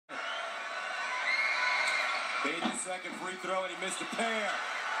Made his second free throw, and he missed a pair.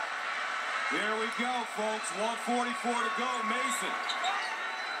 Here we go, folks. 1:44 to go. Mason.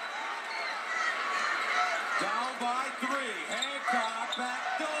 Down by 3. Hancock,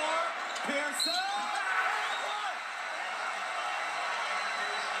 back door. Pearson.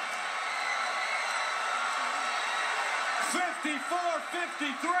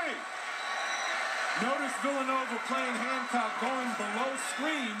 54-53. Notice Villanova playing Hancock, going below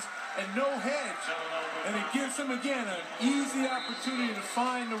screens and no hedge. And it gives him, again, an easy opportunity to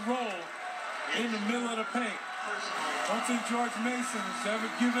find the roll in the middle of the paint. I don't think George Mason has ever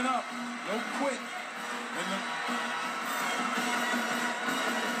given up. No quit.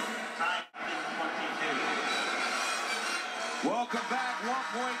 Welcome back.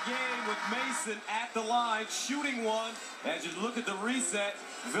 1-point game with Mason at the line, shooting one. As you look at the reset,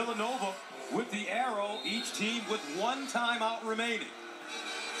 Villanova with the arrow, each team with 1 timeout remaining.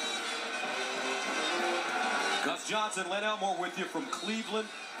 Gus Johnson, Len Elmore with you from Cleveland,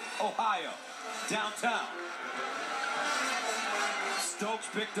 Ohio, downtown. Stokes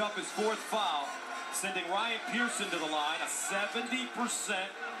picked up his 4th foul, sending Ryan Pearson to the line, a 70%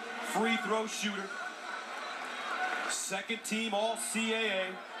 free throw shooter. Second team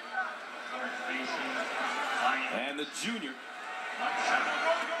All-CAA. And the junior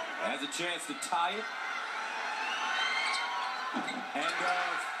has a chance to tie it. And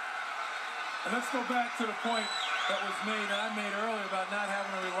let's go back to the point that was made, and I made earlier, about not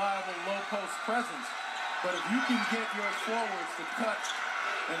having a reliable low post presence. But if you can get your forwards to cut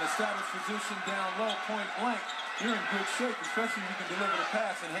and establish position down low, point blank, you're in good shape, especially if you can deliver the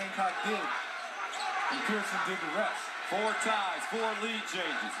pass, and Hancock did. And Pearson did the rest. 4 ties, 4 lead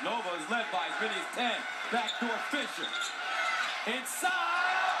changes. Nova is led by as many as 10. Backdoor Fisher.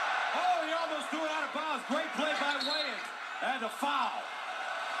 Inside. Oh, he almost threw it out of bounds. Great play by Wayans. And a foul.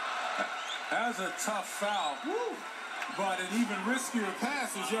 That was a tough foul. Woo. But an even riskier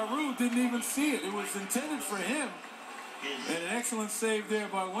pass, as Yaru didn't even see it. It was intended for him. And an excellent save there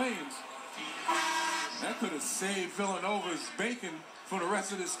by Wayans. That could have saved Villanova's bacon for the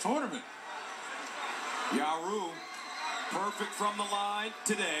rest of this tournament. Yaru, perfect from the line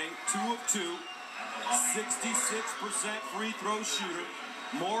today. 2 of 2. 66% free throw shooter.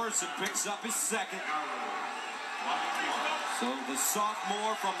 Morrison picks up his 2nd. So the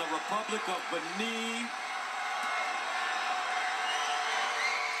sophomore from the Republic of Benin.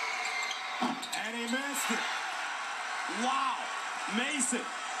 And he missed it. Wow. Mason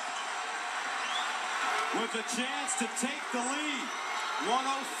with a chance to take the lead.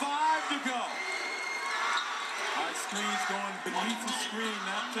 1:05 to go. High screens going beneath the screen,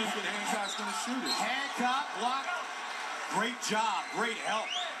 not thinking Hancock's going to shoot it. Hancock blocked. Great job. Great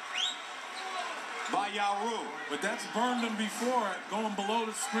help by Yaru. But that's burned him before, going below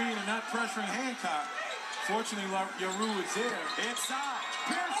the screen and not pressuring Hancock. Fortunately, Yaru is there. Inside.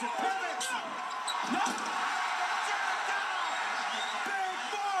 Pearson pivots. No. Big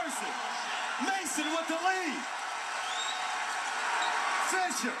Morrison. Mason with the lead.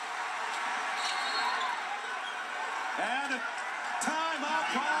 Fisher. And a timeout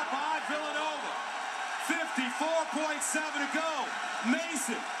called by Villanova. 54.7 to go.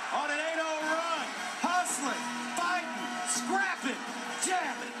 Mason on an 8-0 run. Hustling, fighting, scrapping,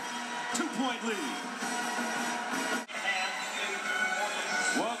 jamming. 2-point lead.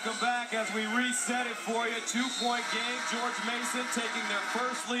 Welcome back as we reset it for you. 2-point game. George Mason taking their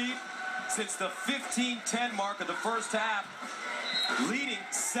first lead since the 15-10 mark of the first half. Leading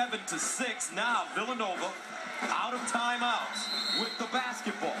 7-6. Now Villanova out of timeouts with the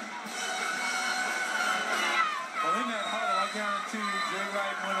basketball. Well, in that huddle, I guarantee you, Jay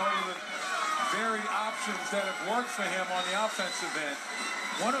Wright went over the varied options that have worked for him on the offensive end.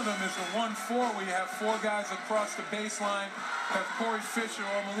 One of them is the 1-4, where you have 4 guys across the baseline, have Corey Fisher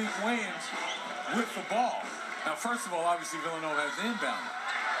or Malik Wayans with the ball. Now, first of all, obviously Villanova has inbound.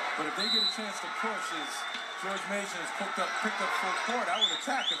 But if they get a chance to push, as George Mason has picked up full court, I would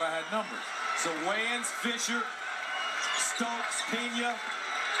attack if I had numbers. So Wayans, Fisher, Stokes, Pena,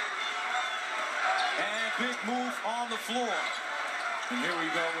 and big move on the floor. And here we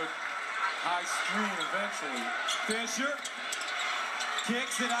go with high screen eventually. Fisher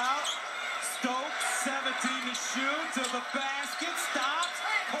kicks it out. Stokes, 17 to shoot, to the basket, stops,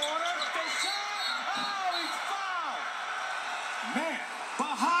 corner, the shot. Oh, he's fouled. Man,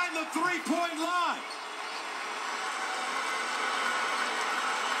 behind the 3-point line.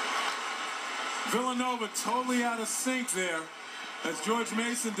 Villanova totally out of sync there, as George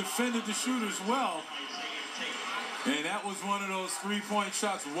Mason defended the shooters well. And that was one of those 3-point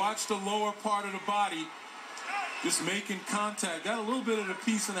shots. Watch the lower part of the body just making contact. Got a little bit of the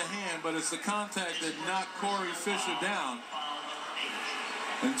piece in the hand, but it's the contact that knocked Corey Fisher down.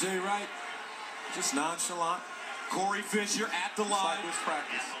 And Jay Wright, just nonchalant. Corey Fisher at the line. Like his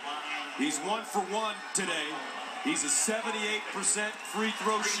practice. He's 1 for 1 today. He's a 78% free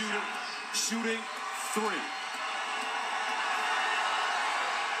throw shooter, shooting 3.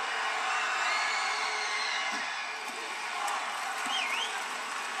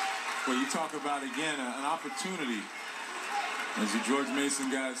 Well, you talk about, again, an opportunity. As the George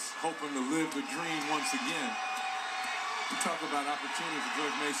Mason guys hoping to live the dream once again. You talk about opportunity for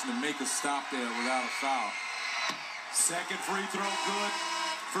George Mason to make a stop there without a foul. Second free throw good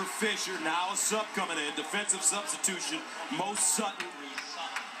for Fisher. Now a sub coming in. Defensive substitution. Mo Sutton.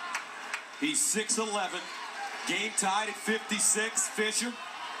 He's 6'11". Game tied at 56. Fisher.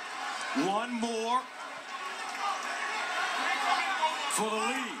 One more for the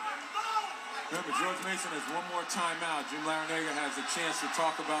lead. Remember, George Mason has one more timeout. Jim Larrañaga has a chance to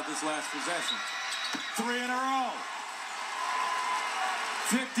talk about this last possession. 3 in a row.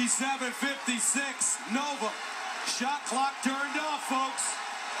 57-56. Nova. Shot clock turned off, folks.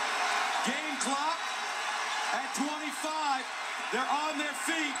 Game clock at 25. They're on their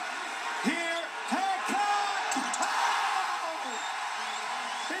feet. Here, head cut! Oh!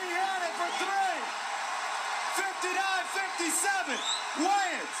 He had it for 3. 59-57.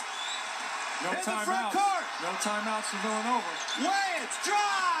 Wayans. No in the front timeouts. court. No timeouts for Villanova. Wayans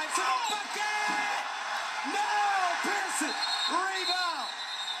drives to the bucket. No, Pearson. Rebound.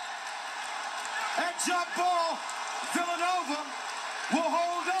 And jump ball. Villanova will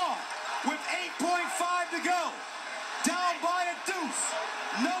hold on with 8.5 to go. Down by a deuce.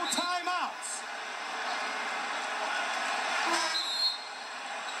 No timeouts.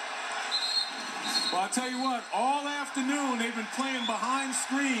 Well, I'll tell you what, all afternoon they've been playing behind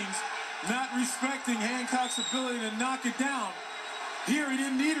screens, not respecting Hancock's ability to knock it down. Here he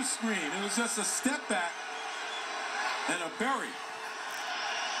didn't need a screen. It was just a step back and a bury.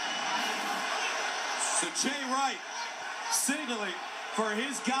 So Jay Wright signaling for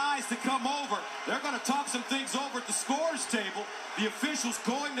his guys to come over. They're going to talk some things over at the scorers table. The officials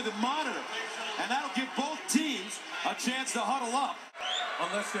going to the monitor. And that'll give both teams a chance to huddle up.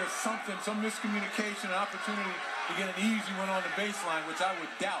 Unless there's something, some miscommunication, an opportunity to get an easy one on the baseline, which I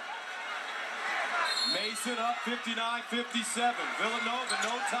would doubt. Mason up 59-57. Villanova,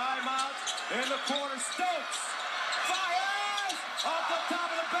 no timeouts. In the corner, Stokes. Fires! Off the top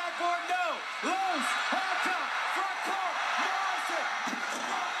of the backboard, no. Loose, Hancock, front court, Morrison.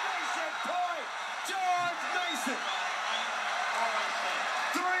 Mason point. George Mason.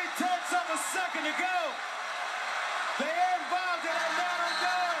 3/10 of a second to go. They inbound it and now are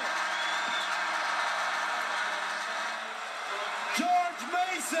going. George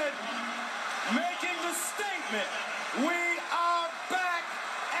Mason making the statement. We are back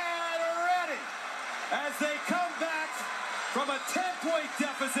and ready as they come back from a 10-point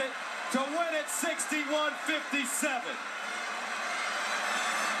deficit to win it 61-57.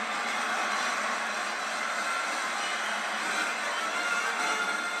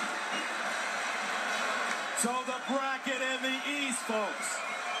 So the bracket in the East, folks,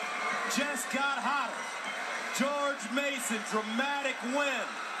 just got hotter. George Mason, dramatic win.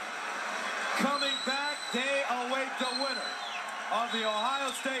 Coming back, they await the winner of the Ohio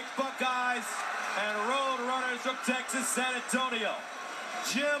State Buckeyes and Road Runners of Texas, San Antonio.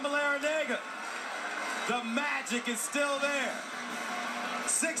 Jim Larrañaga, the magic is still there.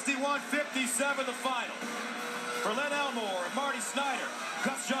 61-57 the final. For Len Elmore and Marty Snyder,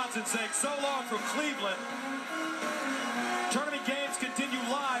 Gus Johnson saying so long from Cleveland. Tournament games continue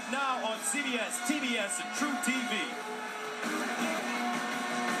live now on CBS, TBS, and True TV.